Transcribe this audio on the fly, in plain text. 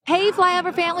Happy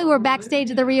Flyover family. We're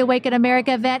backstage at the Reawaken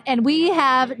America event, and we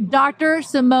have Dr.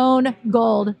 Simone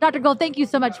Gold. Dr. Gold, thank you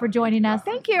so much for joining us.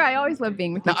 Thank you. I always love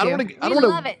being with you. I don't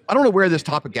want to wear this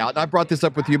topic out. I brought this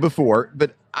up with you before,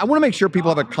 but I want to make sure people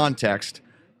have a context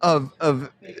of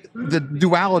the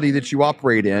duality that you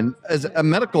operate in as a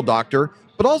medical doctor,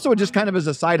 but also just kind of as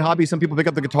a side hobby. Some people pick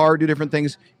up the guitar, do different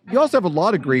things. You also have a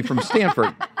law degree from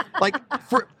Stanford.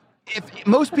 If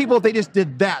most people, if they just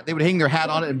did that, they would hang their hat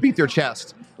on it and beat their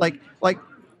chest. Like,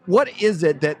 what is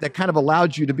it that kind of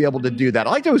allowed you to be able to do that? I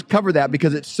like to always cover that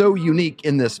because it's so unique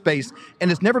in this space,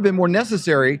 and it's never been more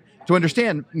necessary to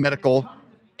understand medical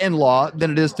and law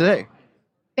than it is today.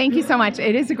 Thank you so much.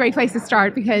 It is a great place to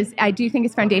start because I do think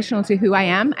it's foundational to who I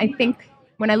am. I think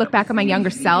when I look back on my younger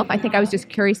self, I think I was just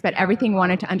curious about everything,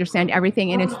 wanted to understand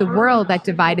everything. And it's the world that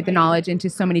divided the knowledge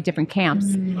into so many different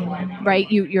camps, right?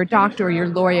 You're a doctor, or you're a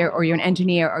lawyer, or you're an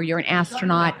engineer, or you're an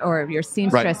astronaut, or you're a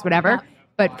seamstress, whatever. Yeah.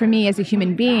 But for me as a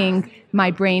human being,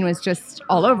 my brain was just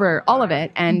all over all of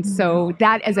it. And so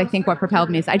that is, I think, what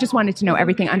propelled me. Is I just wanted to know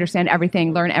everything, understand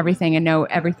everything, learn everything, and know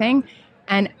everything.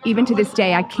 And even to this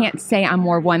day, I can't say I'm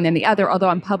more one than the other, although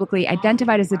I'm publicly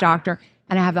identified as a doctor,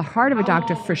 and I have the heart of a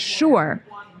doctor for sure.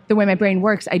 The way my brain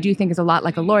works, I do think is a lot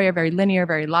like a lawyer, very linear,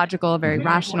 very logical, very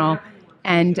rational.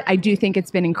 And I do think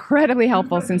it's been incredibly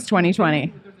helpful since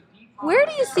 2020. Where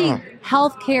do you see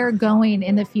healthcare going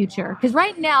in the future? Because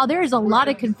right now, there is a lot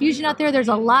of confusion out there. There's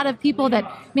a lot of people that,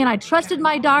 man, I trusted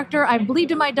my doctor, I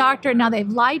believed in my doctor, and now they've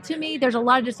lied to me. There's a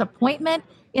lot of disappointment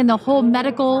in the whole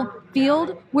medical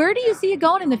field. Where do you see it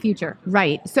going in the future?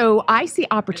 Right. So I see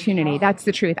opportunity. That's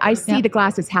the truth. I see the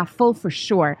glass is half full for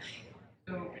sure.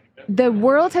 The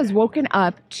world has woken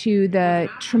up to the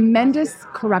tremendous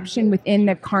corruption within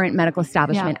the current medical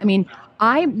establishment. I mean,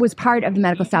 I was part of the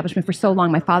medical establishment for so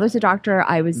long. My father's a doctor.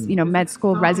 I was, med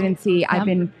school residency. I've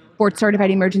been board certified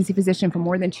emergency physician for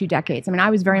more than 2 decades. I mean, I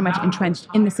was very much entrenched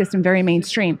in the system, very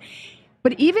mainstream.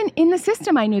 But even in the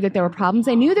system, I knew that there were problems.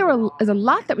 I knew there was a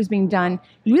lot that was being done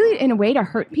really in a way to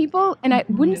hurt people. And I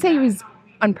wouldn't say it was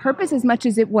on purpose as much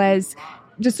as it was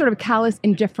just sort of callous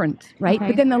indifferent, right? Okay.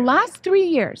 But then the last 3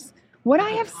 years, what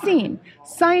I have seen,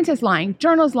 scientists lying,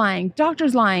 journals lying,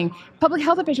 doctors lying, public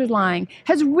health officials lying,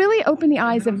 has really opened the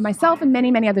eyes of myself and many,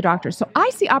 many other doctors. So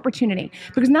I see opportunity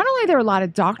because not only are there a lot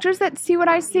of doctors that see what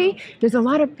I see, there's a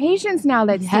lot of patients now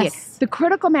that see it. The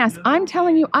critical mass, I'm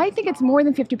telling you, I think it's more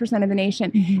than 50% of the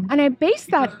nation. And I base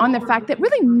that on the fact that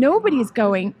really nobody's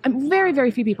going, very, very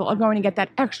few people are going to get that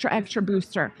extra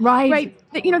booster. Right.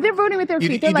 They're voting with their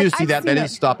feet. You do see that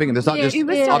is stopping, and it's not just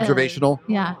observational.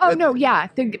 Yeah. Oh, no, yeah.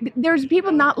 There's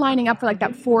people not lining up for like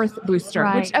that 4th booster,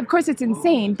 which of course it's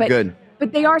insane, but Good.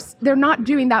 But they're not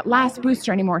doing that last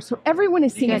booster anymore. So everyone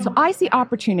is seeing it. So I see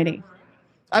opportunity.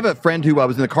 I have a friend who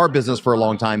was in the car business for a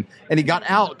long time, and he got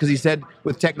out because he said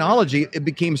with technology, it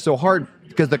became so hard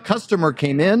because the customer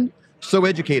came in so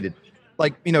educated.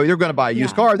 Like, you're going to buy a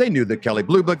used car. They knew the Kelley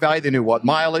Blue Book value. They knew what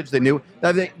mileage. They knew.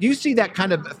 Do you see that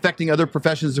kind of affecting other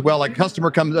professions as well? Like but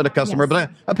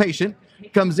a patient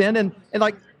comes in and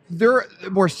like, they're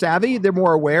more savvy, they're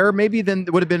more aware maybe than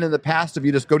it would have been in the past if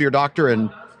you just go to your doctor and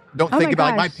don't think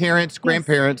about my parents,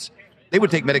 grandparents. They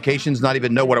would take medications, not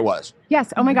even know what it was.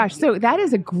 Yes. Oh my gosh. So that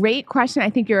is a great question. I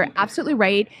think you're absolutely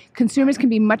right. Consumers can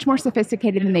be much more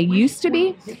sophisticated than they used to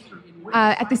be.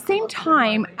 At the same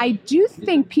time, I do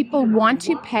think people want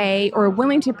to pay or are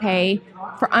willing to pay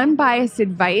for unbiased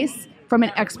advice from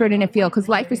an expert in a field because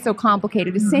life is so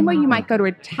complicated. The same way you might go to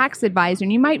a tax advisor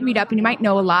and you might read up and you might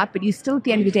know a lot, but you still at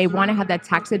the end of the day want to have that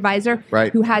tax advisor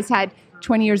who has had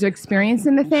 20 years of experience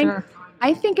in the thing. Sure.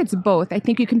 I think it's both. I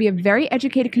think you can be a very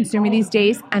educated consumer these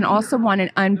days and also want an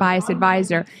unbiased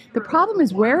advisor. The problem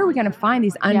is, where are we going to find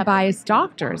these unbiased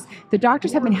doctors? The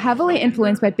doctors have been heavily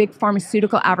influenced by big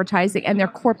pharmaceutical advertising and their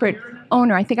corporate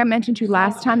owner. I think I mentioned to you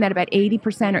last time that about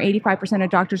 80% or 85% of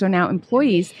doctors are now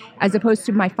employees, as opposed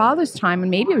to my father's time,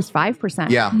 and maybe it was 5%.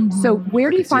 Yeah. So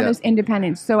where do you find those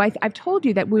independents? So I've told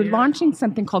you that we're launching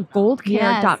something called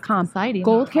goldcare.com. Exciting.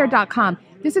 Goldcare.com.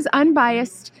 This is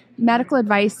unbiased medical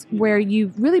advice where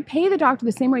you really pay the doctor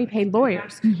the same way you pay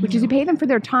lawyers, which is you pay them for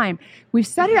their time. We've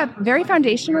set it up very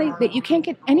foundationally that you can't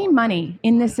get any money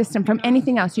in this system from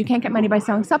anything else. You can't get money by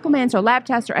selling supplements or lab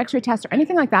tests or x-ray tests or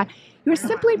anything like that. You're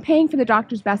simply paying for the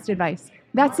doctor's best advice.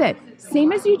 That's it.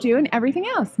 Same as you do in everything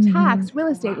else, tax, real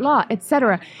estate, law,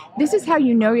 etc. This is how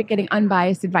you know you're getting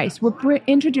unbiased advice. We're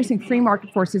introducing free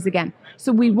market forces again.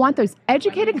 So we want those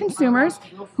educated consumers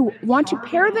who want to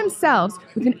pair themselves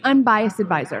with an unbiased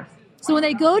advisor. So when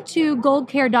they go to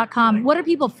goldcare.com, what are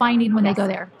people finding when they go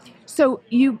there? So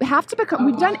you have to become,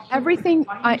 we've done everything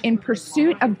in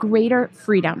pursuit of greater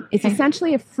freedom. It's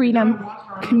essentially a freedom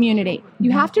community.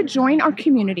 You have to join our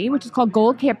community, which is called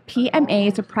Gold Care PMA.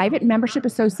 It's a private membership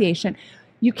association.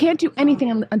 You can't do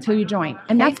anything until you join.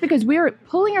 And that's because we're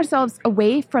pulling ourselves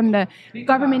away from the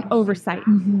government oversight.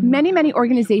 Many, many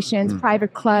organizations,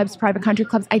 private clubs, private country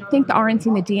clubs, I think the RNC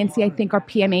and the DNC, I think are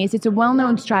PMAs. It's a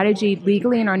well-known strategy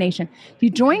legally in our nation.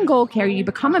 You join Gold Care, you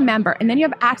become a member, and then you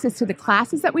have access to the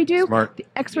classes that we do, the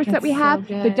experts that we have,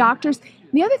 the doctors.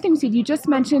 The other thing, you just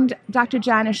mentioned Dr.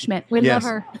 Jana Schmidt. We love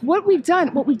her. What we've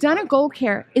done at Gold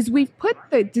Care is we've put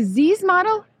the disease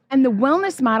model and the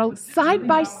wellness model side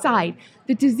by side.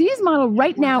 The disease model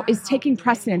right now is taking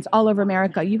precedence all over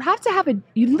America. You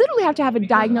literally have to have a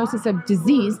diagnosis of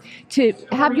disease to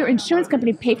have your insurance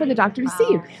company pay for the doctor to see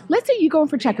you. Let's say you go in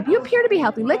for a checkup. You appear to be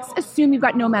healthy. Let's assume you've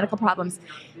got no medical problems.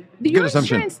 Good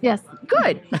assumption. Yes,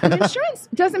 good. And insurance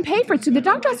doesn't pay for it, so the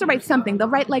doctor has to write something. They'll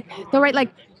write like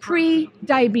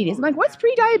pre-diabetes. I'm like, what's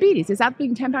pre-diabetes? Is that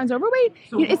being 10 pounds overweight?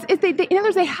 In other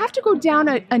words, they have to go down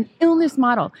an illness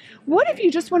model. What if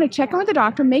you just want to check in with the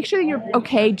doctor, make sure that you're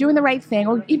okay, doing the right thing,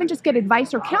 or even just get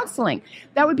advice or counseling?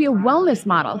 That would be a wellness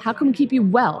model. How can we keep you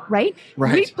well, right?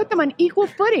 We put them on equal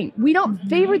footing. We don't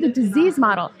favor the disease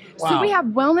model. Wow. So we have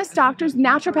wellness doctors,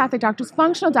 naturopathic doctors,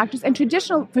 functional doctors, and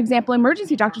traditional, for example,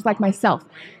 emergency doctors like myself.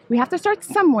 We have to start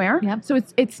somewhere. Yep. So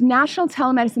it's national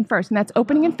telemedicine first, and that's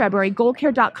opening in February,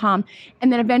 goldcare.com,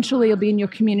 and then eventually it'll be in your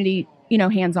community,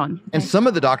 hands-on. And some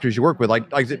of the doctors you work with, like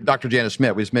Dr. Jana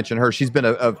Schmidt, we just mentioned her. She's been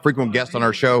a frequent guest on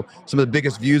our show, some of the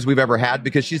biggest views we've ever had,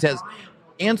 because she has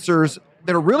answers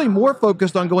that are really more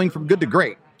focused on going from good to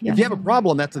great. Yes. If you have a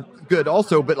problem, that's good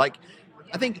also, but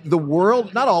I think the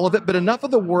world, not all of it, but enough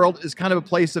of the world is kind of a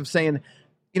place of saying,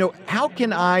 how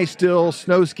can I still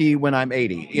snow ski when I'm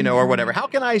 80, or whatever? How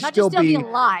can I still be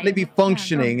alive, maybe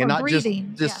functioning and not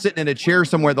breathing, just sitting in a chair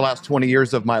somewhere the last 20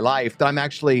 years of my life, that I'm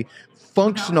actually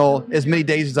functional as many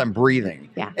days as I'm breathing.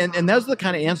 Yeah. And those are the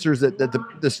kind of answers that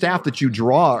the staff that you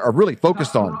draw are really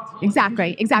focused on.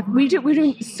 Exactly. We're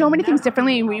doing so many things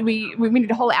differently. We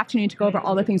need a whole afternoon to go over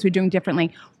all the things we're doing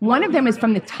differently. One of them is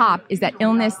from the top, is that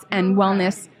illness and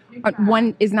wellness,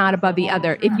 one is not above the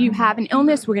other. If you have an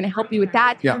illness, we're going to help you with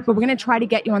that, but we're going to try to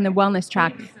get you on the wellness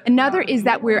track. Another is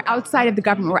that we're outside of the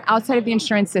government. We're outside of the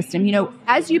insurance system.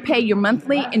 As you pay your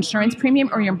monthly insurance premium,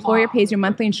 or your employer pays your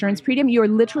monthly insurance premium, you are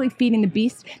literally feeding the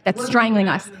beast that's strangling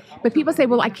us. But people say,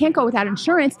 well, I can't go without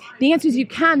insurance. The answer is you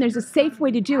can. There's a safe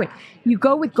way to do it. You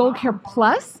go with Gold Care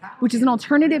Plus, which is an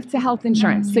alternative to health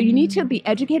insurance. So you need to be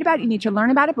educated about it. You need to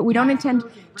learn about it, but we don't intend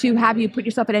to have you put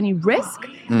yourself at any risk.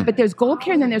 But there's Gold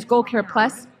Care, and then there's Gold Care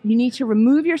Plus. You need to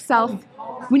remove yourself.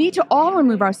 We need to all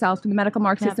remove ourselves from the medical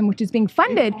mark system, which is being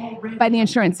funded by the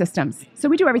insurance systems. So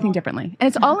we do everything differently. And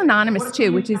it's all anonymous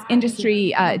too, which is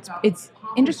industry, it's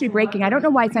industry breaking. I don't know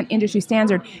why it's not industry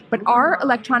standard, but our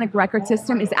electronic record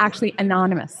system is actually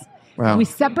anonymous. Wow. We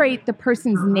separate the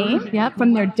person's name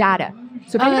from their data.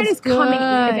 So if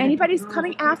anybody's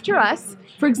coming after us,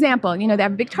 for example, they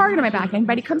have a big target on my back,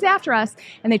 anybody comes after us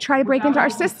and they try to break into our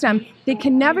system, they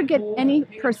can never get any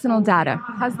personal data.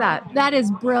 How's that? That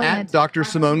is brilliant. At Dr.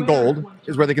 Simone Gold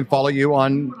is where they can follow you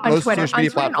on most Twitter. social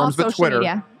media platforms, but Twitter.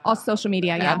 Media. All social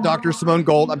media, At Dr. Simone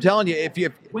Gold. I'm telling you,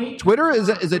 if Twitter is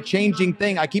a changing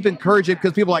thing. I keep encouraging,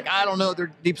 because people are like, I don't know,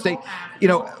 they're deep state. It's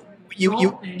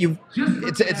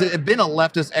been a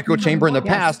leftist echo chamber in the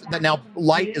past that now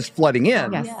light is flooding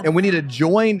in. Yes. And we need to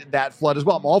join that flood as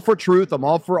well. I'm all for truth. I'm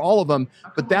all for all of them.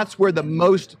 But that's where the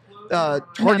most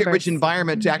target-rich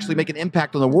environment to actually make an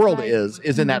impact on the world is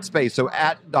in that space. So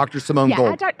at Dr. Simone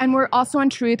Gold. And we're also on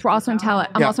Truth. We're also on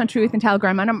I'm also on Truth and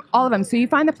Telegram. And I'm all of them. So you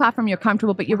find the platform you're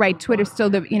comfortable, but you're right. Twitter's still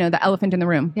the elephant in the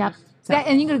room. Yep. So.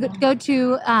 And you're going to go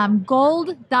to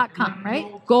gold.com, right?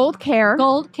 Goldcare.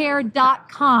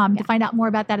 Goldcare.com to find out more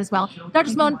about that as well. Dr.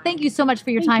 Simone, thank you so much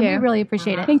for your time. We really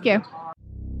appreciate it. Thank you.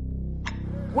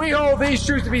 We hold these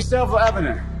truths to be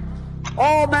self-evident.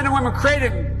 All men and women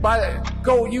created by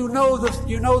God. You know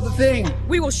the thing.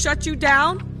 We will shut you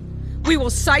down. We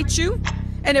will cite you.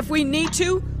 And if we need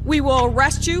to, we will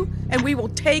arrest you and we will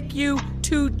take you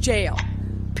to jail.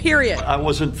 Period. I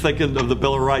wasn't thinking of the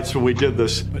Bill of Rights when we did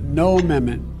this. But no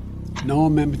amendment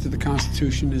to the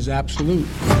Constitution is absolute.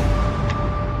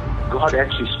 God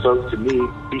actually spoke to me.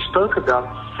 He spoke about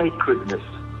sacredness.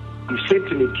 He said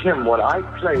to me, Kim, what I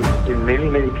place in many,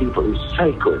 many people is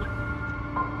sacred.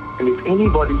 And if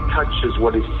anybody touches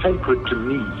what is sacred to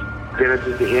me, then it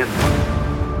is the end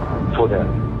for them.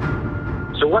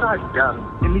 So what I've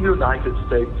done in the United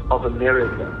States of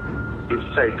America is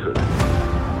sacred.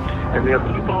 And there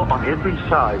are people on every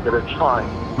side that are trying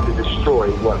to destroy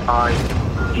what I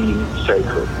deem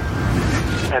sacred.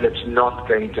 and it's not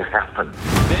going to happen.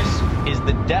 This is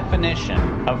the definition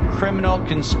of criminal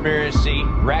conspiracy,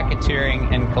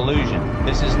 racketeering, and collusion.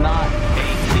 This is not a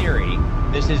theory.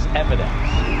 This is evidence.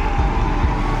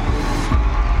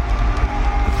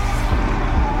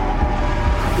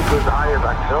 Because I have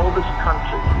upheld this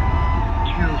country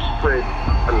to spread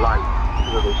a light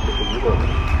to the rest of the world.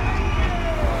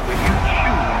 When you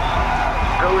choose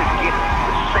to go against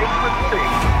the sacred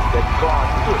thing that God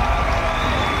put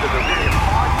into the very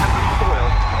heart and the soil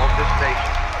of this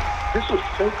nation, this was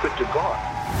sacred to God.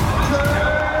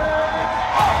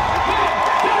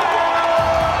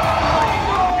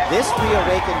 This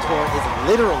Reawaken tour is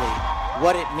literally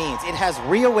what it means. It has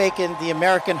reawakened the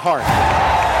American heart.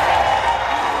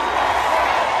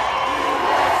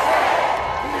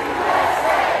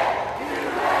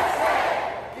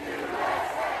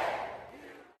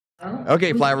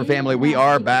 Okay, Flyover family, we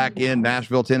are back in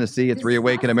Nashville, Tennessee. It's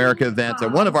Reawaken America event.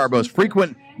 And one of our most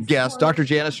frequent guests, Dr.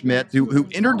 Janice Schmidt, who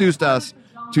introduced us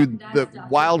to the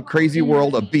wild, crazy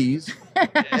world of bees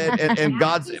and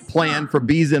God's plan for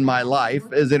bees in my life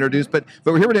is introduced. But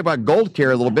we're here today about Gold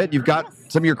Care a little bit. You've got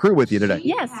some of your crew with you today.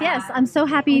 Yes. I'm so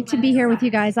happy to be here with you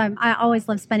guys. I always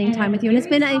love spending time with you, and it's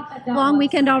been a long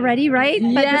weekend already, right?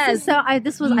 Yes. But I've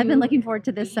been looking forward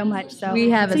to this so much. So we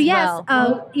have as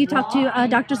well. You talked to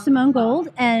Dr. Simone Gold,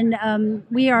 and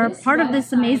we are part of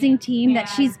this amazing team that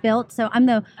she's built. So I'm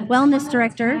the wellness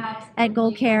director at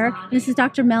Gold Care. This is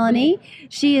Dr. Melanie.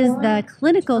 She is the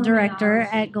clinical director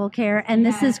at Gold Care, and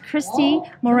this is Christy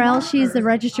Morel. She's the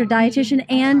registered dietitian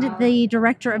and the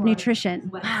director of nutrition.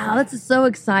 Wow, that's so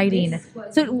exciting.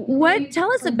 So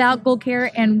tell us about Gold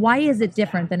Care and why is it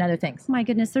different than other things? My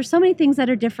goodness, there's so many things that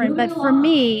are different, but for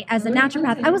me as a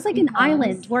naturopath, I was like an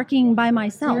island working by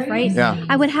myself, right? Yeah.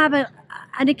 I would have an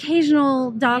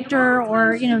occasional doctor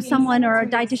or someone or a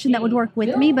dietitian that would work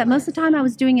with me, but most of the time I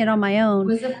was doing it on my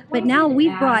own. But now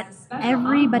we've brought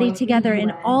everybody together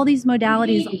in all these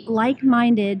modalities,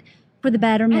 like-minded, for the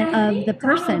betterment of the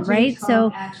person, right?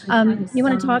 So you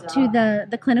want to talk to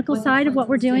the clinical side of what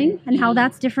we're doing and how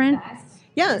that's different?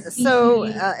 Yeah, so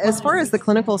as far as the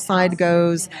clinical side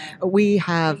goes, we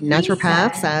have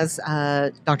naturopaths, as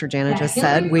Dr. Jana just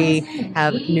said. We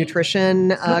have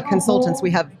nutrition consultants.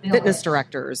 We have fitness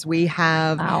directors. We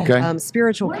have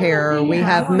spiritual care. We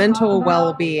have mental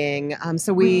well-being.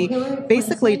 So we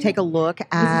basically take a look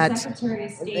at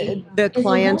the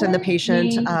client and the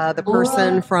patient, the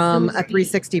person from a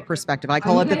 360 perspective. I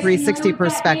call it the 360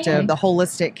 perspective, the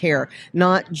holistic care,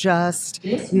 not just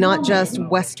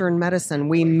Western medicine.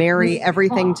 We marry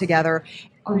everything together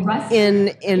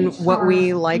in what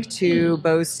we like to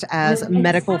boast as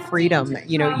medical freedom.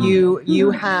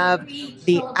 You have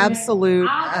the absolute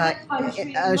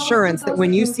assurance that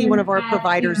when you see one of our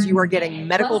providers, you are getting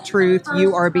medical truth.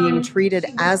 You are being treated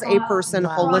as a person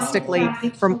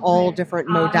holistically from all different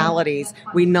modalities.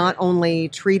 We not only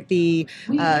treat the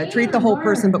whole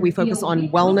person, but we focus on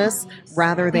wellness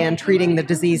rather than treating the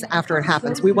disease after it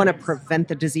happens. We want to prevent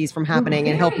the disease from happening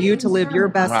and help you to live your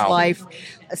best life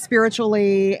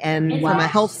spiritually and from a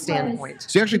health standpoint.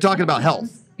 So you're actually talking about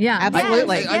health. Yeah,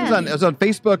 absolutely. I was on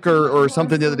Facebook or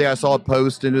something the other day. I saw a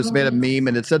post and it just made a meme,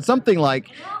 and it said something like,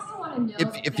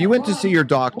 if you went to see your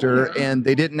doctor and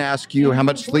they didn't ask you how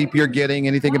much sleep you're getting,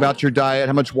 anything about your diet,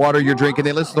 how much water you're drinking,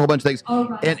 they listed a whole bunch of things,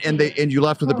 and you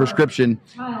left with a prescription,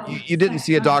 you didn't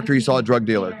see a doctor, you saw a drug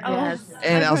dealer. Yes.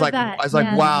 And I was like,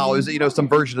 wow, it was, some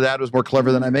version of that was more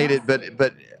clever than I made it,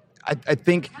 but I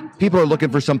think people are looking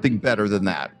for something better than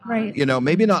that. Right.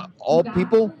 Maybe not all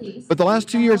people, but the last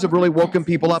 2 years have really woken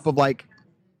people up of like,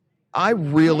 I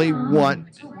really want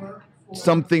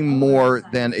something more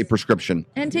than a prescription.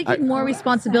 And taking more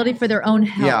responsibility for their own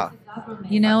health. Yeah.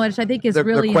 Which I think is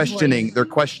really they're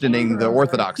questioning the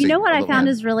orthodoxy. You know what I found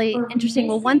is really interesting?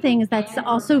 Well, one thing is that's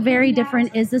also very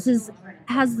different is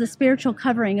has the spiritual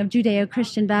covering of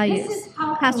Judeo-Christian values.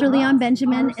 Pastor Leon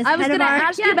Benjamin is I was going to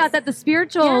ask you about that, the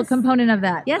spiritual component of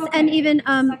that. Yes, and even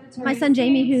my son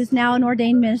Jamie, who's now an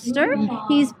ordained minister,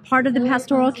 he's part of the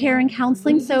pastoral care and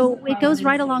counseling, so it goes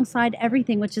right alongside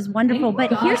everything, which is wonderful.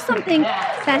 But here's something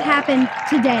that happened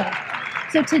today.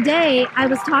 So today, I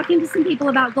was talking to some people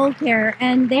about Gold Care,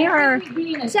 and they are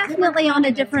definitely on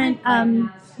a different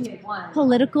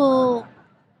political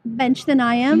bench than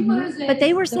I am, but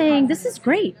they were saying, this is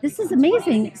great, this is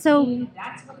amazing. So,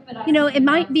 it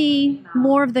might be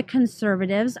more of the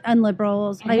conservatives and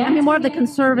liberals, more of the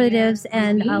conservatives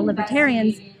and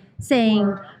libertarians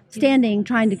standing,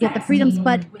 trying to get the freedoms,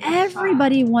 but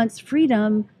everybody wants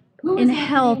freedom in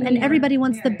health, and everybody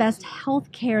wants the best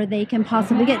health care they can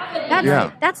possibly get.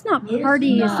 That's not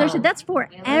party associated. That's for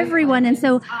everyone. And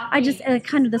so I just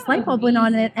kind of this light bulb went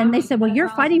on it, and they said, well, you're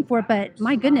fighting for it, but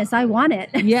my goodness, I want it.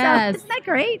 Yes. So, isn't that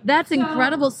great? That's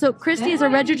incredible. So Christy is a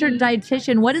registered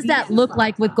dietitian. What does that look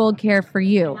like with Gold Care for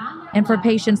you and for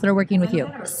patients that are working with you?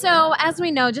 So as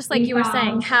we know, just like you were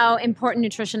saying, how important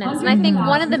nutrition is. And I think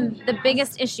one of the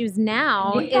biggest issues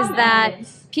now is that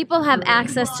people have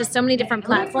access to so many different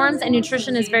platforms, and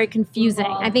nutrition is very confusing.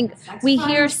 I think we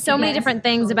hear so many different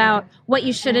things about what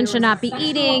you should and should not be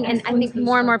eating, and I think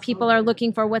more and more people are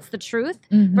looking for what's the truth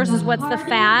versus what's the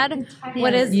fad.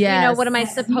 What is, what am I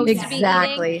supposed to be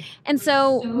eating? And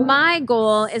so my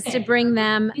goal is to bring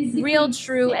them real,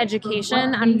 true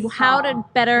education on how to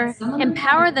better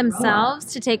empower themselves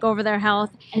to take over their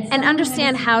health and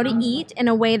understand how to eat in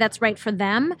a way that's right for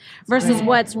them versus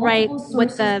what's right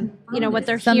with the, what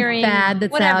they're some hearing, fad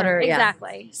that's whatever. out, or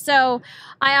exactly. So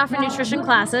I offer nutrition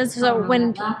classes. So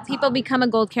when people become a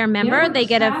Gold Care member, they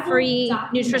get a free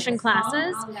nutrition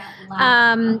classes,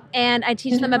 and I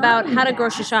teach them about how to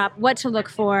grocery shop, what to look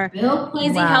for,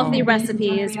 easy, healthy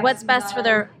recipes, what's best for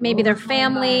their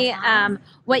family,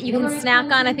 what you can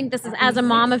snack on. I think this is as a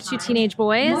mom of 2 teenage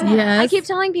boys. Yes. I keep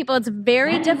telling people it's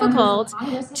very difficult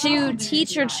to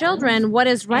teach your children what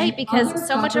is right because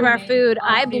so much of our food,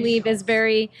 I believe, is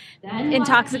very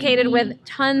intoxicated with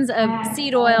tons of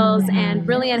seed oils and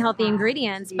really unhealthy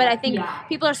ingredients. But I think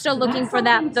people are still looking for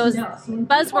those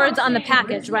buzzwords on the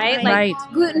package, right? Like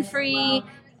gluten-free,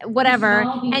 whatever.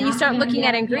 And you start looking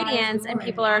at ingredients and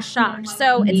people are shocked.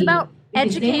 So it's about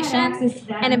education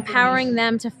and empowering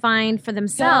them to find for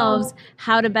themselves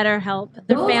how to better help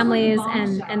their families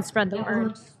and spread the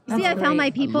word. See, I found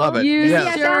my people. Love it. You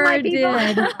Yeah. sure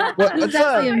did. What's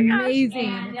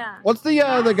amazing. What's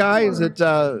the guy? Is it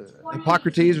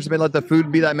Hippocrates or something? Let the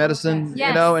food be thy medicine.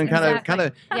 Yes, And kind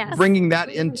of Yes. bringing that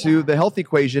into the health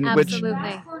equation, Absolutely.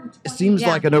 which seems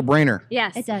like a no-brainer.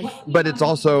 Yes. It does. But it's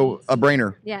also a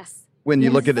brainer. Yes. When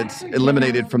you look at it's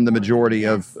eliminated from the majority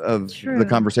of the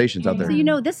conversations out there.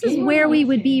 So, this is where we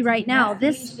would be right now.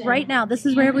 This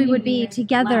is where we would be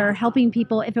together helping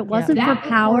people if it wasn't for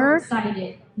power,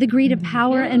 the greed of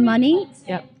power and money.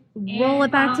 Roll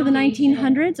it back to the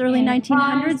 1900s, early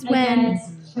 1900s, when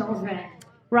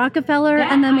Rockefeller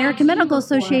and the American Medical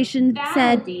Association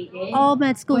said all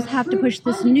med schools have to push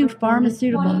this new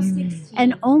pharmaceuticals,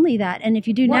 and only that. And if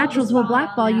you do naturals, we'll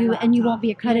blackball you and you won't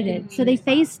be accredited. So they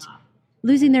faced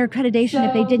losing their accreditation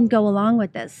if they didn't go along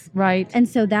with this. Right. And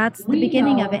so that's the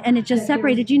beginning of it. And it just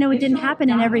separated. It didn't happen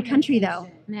in every country, though.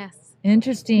 Yes.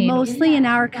 Interesting. Mostly in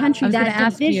our country, I was gonna that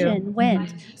ask division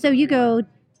went. So you go,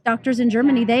 doctors in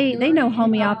Germany, they know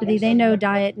homeopathy, they know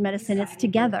diet and medicine. It's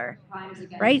together,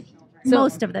 right? So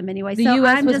most of them anyway. The So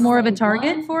U.S. I'm was just- more of a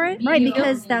target for it? Right,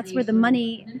 because that's where the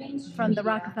money from the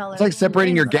Rockefeller. It's like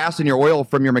separating your gas and your oil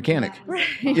from your mechanic,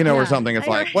 or something. It's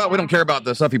like, well, we don't care about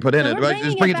the stuff you put in it.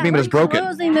 Just bring it to me when it's broken. We're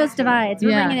closing those divides.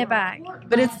 We're bringing it back.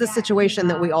 But it's the situation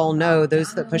that we all know.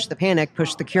 Those that push the panic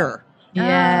push the cure.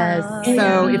 Yes.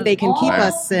 So if they can keep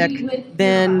us sick,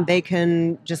 then they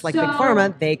can, just like Big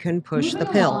Pharma, they can push the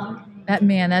pill.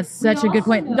 That's such a good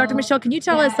point. Dr. Michelle, can you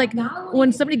tell us,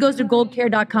 when somebody goes to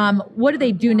goldcare.com, what do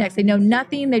they do next? They know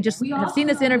nothing. They just have seen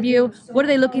this interview. What are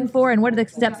they looking for, and what are the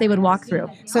steps they would walk through?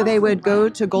 So they would go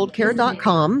to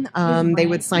goldcare.com. They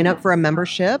would sign up for a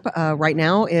membership. Right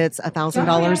now, it's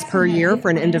 $1,000 per year for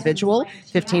an individual,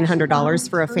 $1,500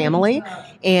 for a family.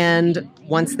 And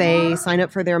once they sign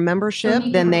up for their membership,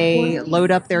 then they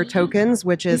load up their tokens,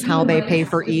 which is how they pay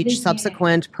for each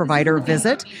subsequent provider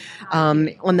visit.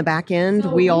 On the back end,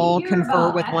 we all confer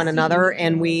with one another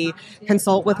and we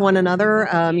consult with one another,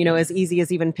 as easy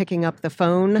as even picking up the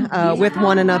phone with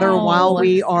one another while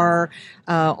we are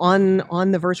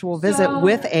on the virtual visit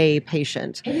with a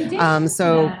patient.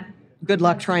 So good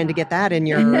luck trying to get that in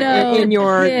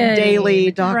your daily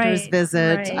doctor's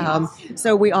visit.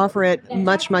 So we offer it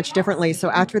much differently. So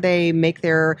after they make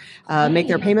their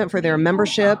payment for their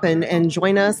membership and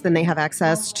join us, then they have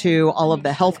access to all of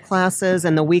the health classes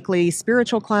and the weekly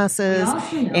spiritual classes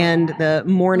and the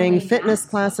morning fitness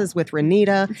classes with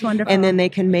Renita. It's wonderful. And then they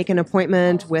can make an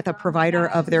appointment with a provider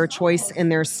of their choice in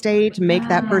their state, make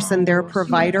that person their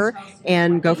provider,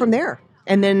 and go from there.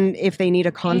 And then if they need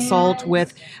a consult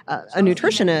with a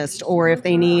nutritionist, or if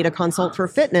they need a consult for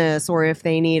fitness, or if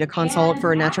they need a consult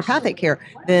for naturopathic care,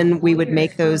 then we would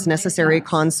make those necessary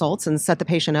consults and set the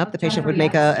patient up. The patient would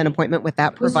make an appointment with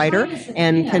that provider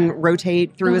and can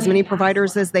rotate through as many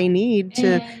providers as they need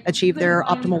to achieve their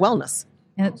optimal wellness.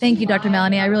 Thank you, Dr.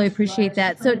 Melanie. I really appreciate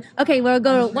that. So, okay, we'll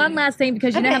go to one last thing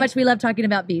because you know how much we love talking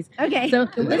about bees. Okay. So,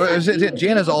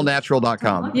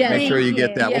 JanasAllNatural.com. Yeah, Make sure you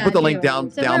get that. We'll put the link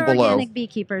down So we're below. organic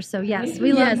beekeepers, so yes,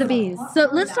 we love the bees. So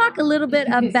let's talk a little bit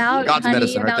about God's honey,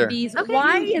 medicine right about there. bees.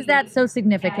 Why is that so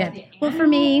significant? Well, for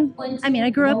me, I mean, I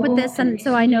grew up with this, and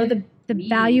so I know the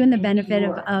value and the benefit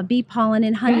of bee pollen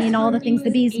and honey and all the things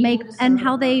the bees make and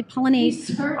how they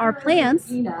pollinate our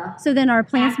plants. So then our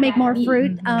plants make more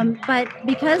fruit. But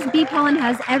because bee pollen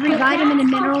has every vitamin and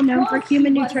mineral known for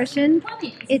human nutrition,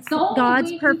 it's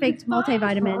God's perfect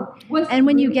multivitamin. And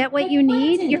when you get what you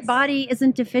need, your body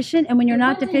isn't deficient. And when you're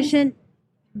not deficient,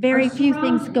 very few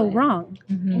things go wrong,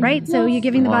 right? So you're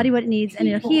giving the body what it needs, and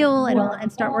it'll heal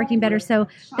and start working better. So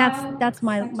that's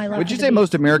my love. Would you say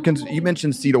most Americans? You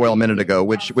mentioned seed oil a minute ago,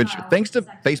 which thanks to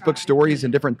Facebook stories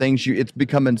and different things, it's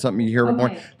becoming something you hear more.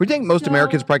 Would you think most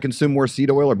Americans probably consume more seed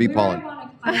oil or bee pollen?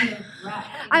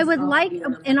 I would like,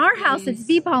 in our house, it's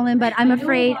bee pollen, but I'm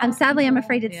afraid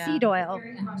it's seed oil.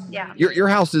 Yeah. Your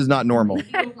house is not normal.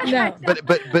 No. But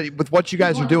with what you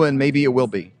guys are doing, maybe it will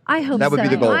be. I hope that would be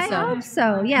the goal. I hope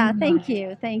so. Yeah. Thank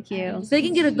you. So they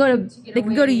can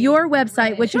go to your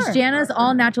website, which is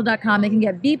JanasAllNatural.com. They can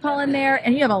get bee pollen there,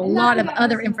 and you have a lot of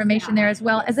other information there as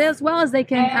well as they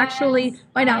can actually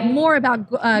find out more about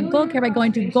Gold Care by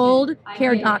going to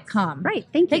goldcare.com. Right.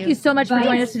 Thank you. Thank you so much for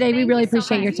joining us today. We really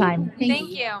appreciate your time. Thank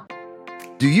you.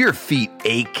 Do your feet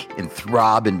ache and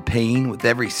throb in pain with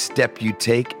every step you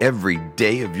take every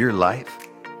day of your life?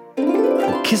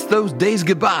 Well, kiss those days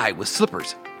goodbye with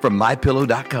slippers from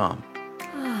MyPillow.com.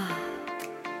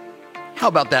 How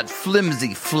about that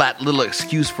flimsy, flat little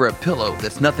excuse for a pillow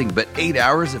that's nothing but 8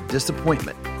 hours of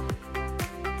disappointment,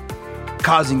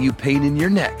 causing you pain in your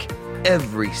neck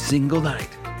every single night?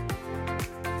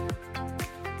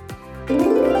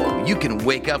 You can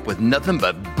wake up with nothing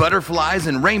but butterflies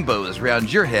and rainbows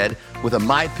around your head with a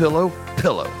MyPillow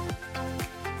pillow.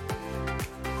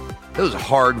 Those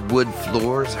hardwood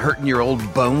floors hurting your old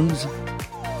bones?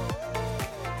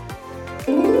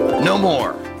 No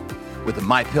more with a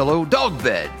MyPillow dog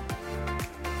bed.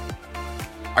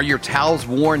 Are your towels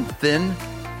worn thin,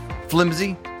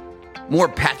 flimsy, more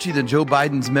patchy than Joe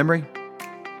Biden's memory?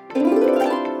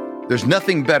 There's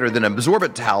nothing better than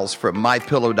absorbent towels from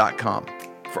MyPillow.com.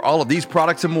 For all of these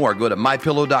products and more, go to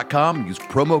MyPillow.com, use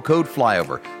promo code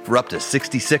FLYOVER for up to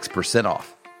 66%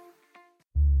 off.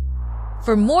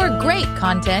 For more great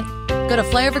content, go to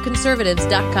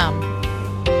flyoverconservatives.com.